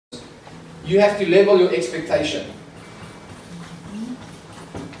you have to level your expectation.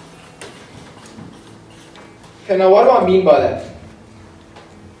 Okay, now what do I mean by that?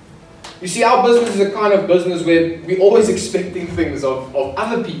 You see, our business is a kind of business where we're always expecting things of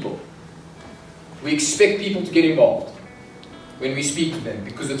other people. We expect people to get involved when we speak to them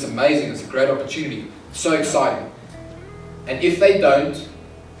because it's amazing, it's a great opportunity, it's so exciting. And if they don't,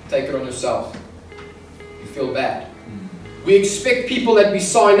 take it on yourself. You feel bad. We expect people that we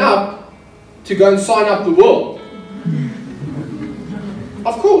sign up to go and sign up the world.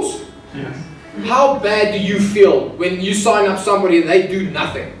 Of course. Yes. How bad do you feel when you sign up somebody and they do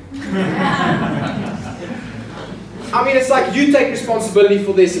nothing? I mean, it's like you take responsibility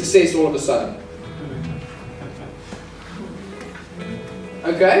for their success all of a sudden.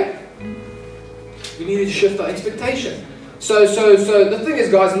 Okay? We need to shift our expectation. So the thing is,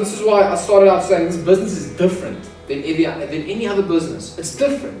 guys, and this is why I started out saying this business is different than any other business. It's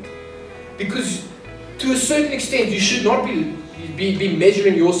different. Because to a certain extent, you should not be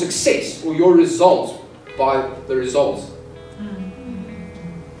measuring your success or your results by the results.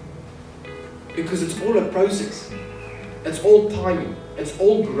 Because it's all a process. It's all timing. It's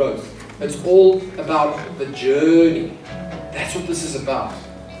all growth. It's all about the journey. That's what this is about.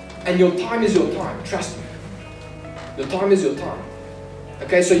 And your time is your time. Trust me. Your time is your time.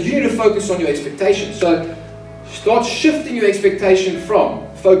 Okay, so you need to focus on your expectation. So start shifting your expectation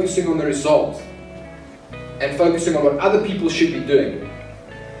from focusing on the result and focusing on what other people should be doing.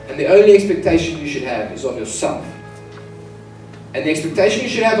 And the only expectation you should have is of yourself. And the expectation you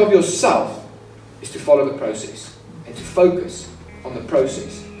should have of yourself is to follow the process and to focus on the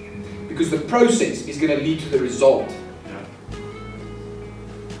process. Because the process is going to lead to the result.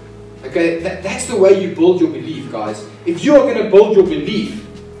 Okay, that's the way you build your belief, guys. If you are going to build your belief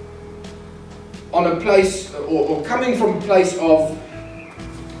on a place, or coming from a place of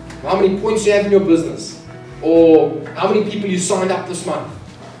how many points you have in your business, or how many people you signed up this month,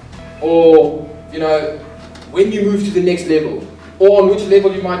 or, you know, when you move to the next level, or on which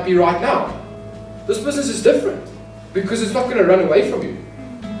level you might be right now, this business is different because it's not going to run away from you,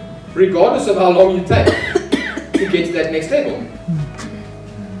 regardless of how long you take to get to that next level.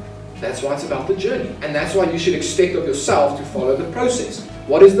 That's why it's about the journey. And that's why you should expect of yourself to follow the process.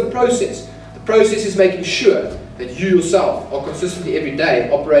 What is the process? The process is making sure that you yourself are consistently every day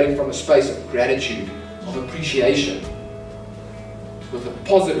operating from a space of gratitude, of appreciation, with a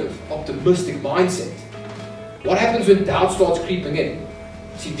positive, optimistic mindset. What happens when doubt starts creeping in?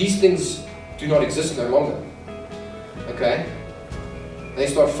 See, these things do not exist no longer. Okay? They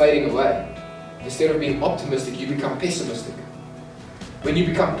start fading away. Instead of being optimistic, you become pessimistic. When you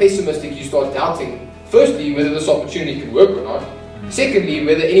become pessimistic, you start doubting, firstly, whether this opportunity can work or not. Secondly,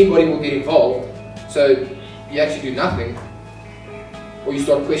 whether anybody will get involved. So you actually do nothing. Or you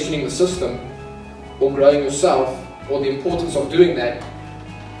start questioning the system, or growing yourself, or the importance of doing that.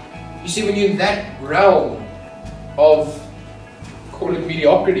 You see, when you're in that realm of, call it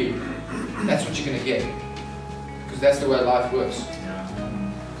mediocrity, that's what you're going to get. Because that's the way life works.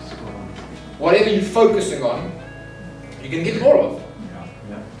 Whatever you're focusing on, you're going to get more of.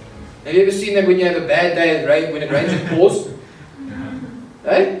 Have you ever seen that when you have a bad day and when it rains, it pours?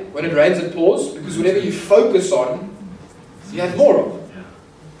 Eh? When it rains, it pours? Because whatever you focus on, you have more of.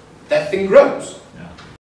 That thing grows.